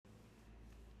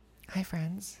Hi,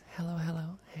 friends. Hello,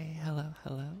 hello. Hey, hello,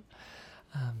 hello.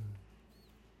 Um,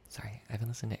 Sorry, I haven't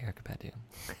listened to Erykah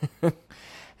Badu.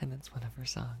 And that's one of her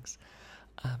songs.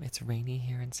 It's rainy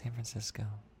here in San Francisco,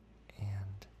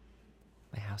 and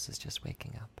my house is just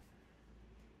waking up.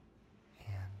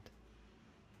 And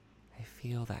I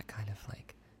feel that kind of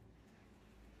like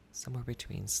somewhere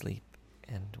between sleep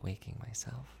and waking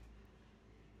myself.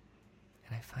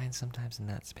 And I find sometimes in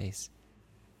that space,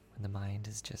 when the mind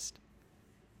is just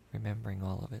remembering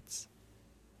all of its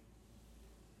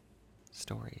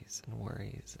stories and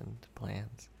worries and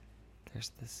plans,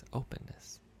 there's this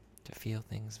openness to feel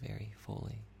things very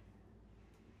fully,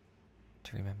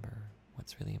 to remember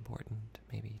what's really important,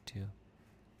 maybe to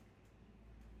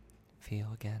feel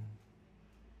again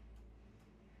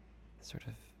sort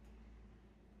of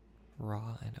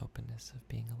raw and openness of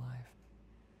being alive.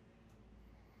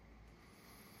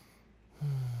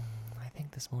 I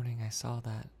think this morning I saw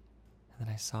that, and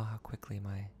then I saw how quickly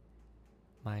my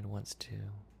mind wants to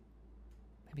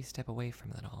maybe step away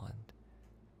from it all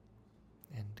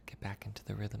and get back into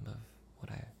the rhythm of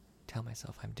what I tell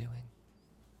myself I'm doing.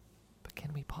 But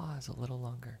can we pause a little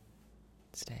longer?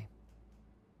 Stay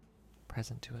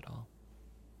present to it all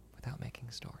without making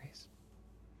stories.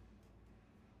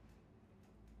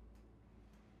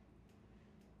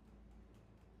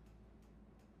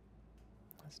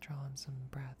 Let's draw in some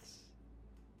breaths.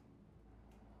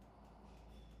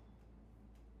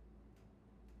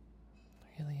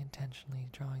 Really intentionally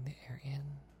drawing the air in,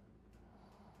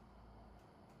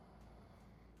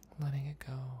 letting it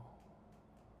go.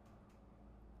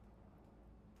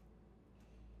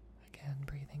 Again,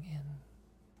 breathing in.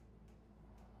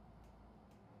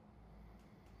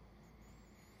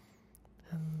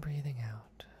 And breathing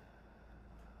out.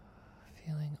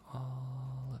 Feeling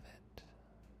all of it.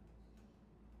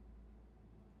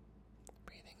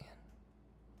 Breathing in.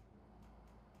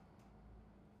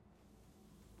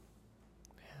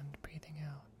 And breathing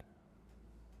out.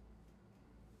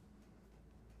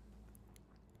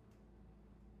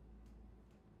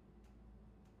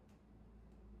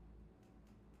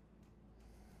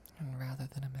 And rather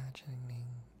than imagining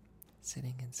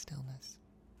sitting in stillness,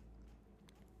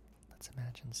 let's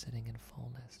imagine sitting in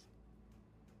fullness,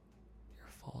 your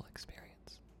full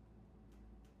experience.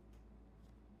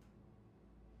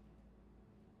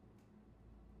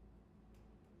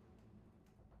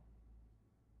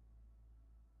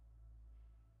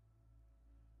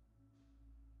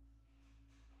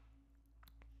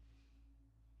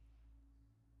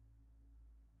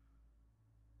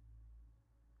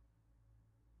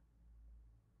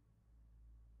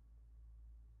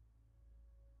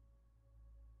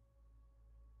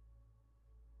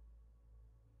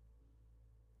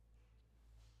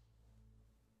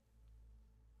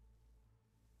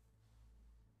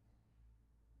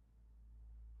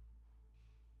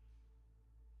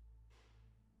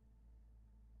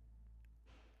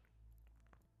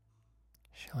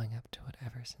 Showing up to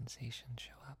whatever sensations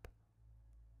show up,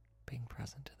 being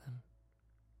present to them,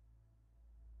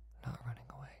 not running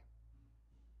away.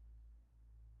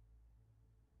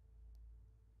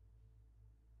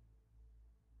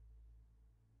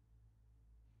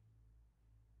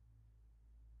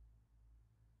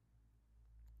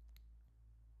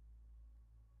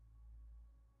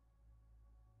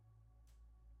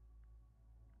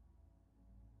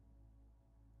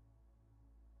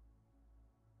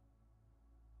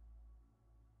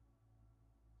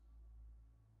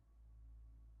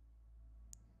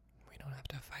 We don't have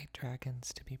to fight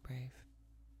dragons to be brave.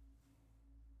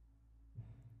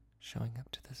 Showing up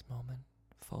to this moment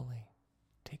fully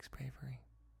takes bravery.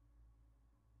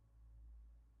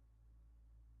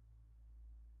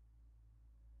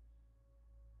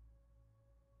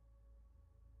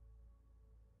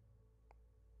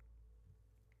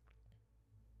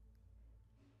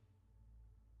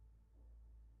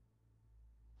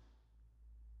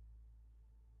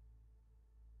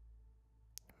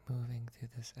 Moving through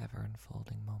this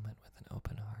ever-unfolding moment with an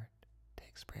open heart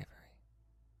takes bravery.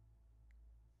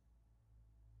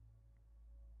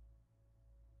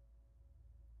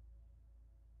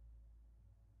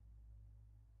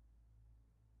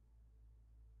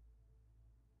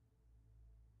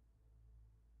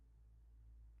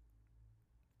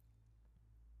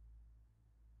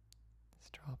 Let's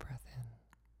draw a breath in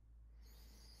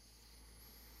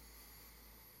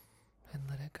and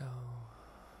let it go,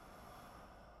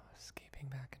 escaping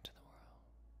back into the world.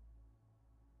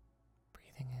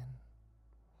 Breathing in.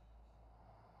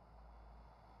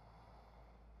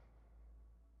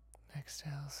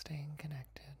 Exhale, staying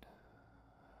connected.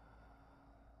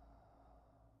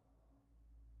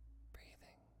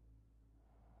 Breathing.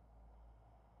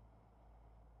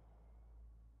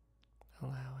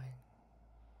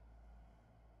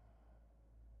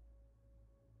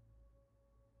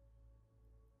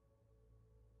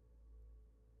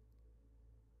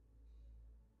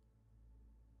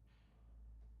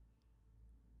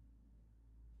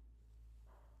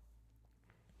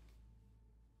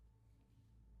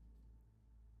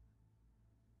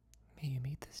 May you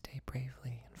meet this day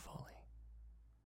bravely and fully.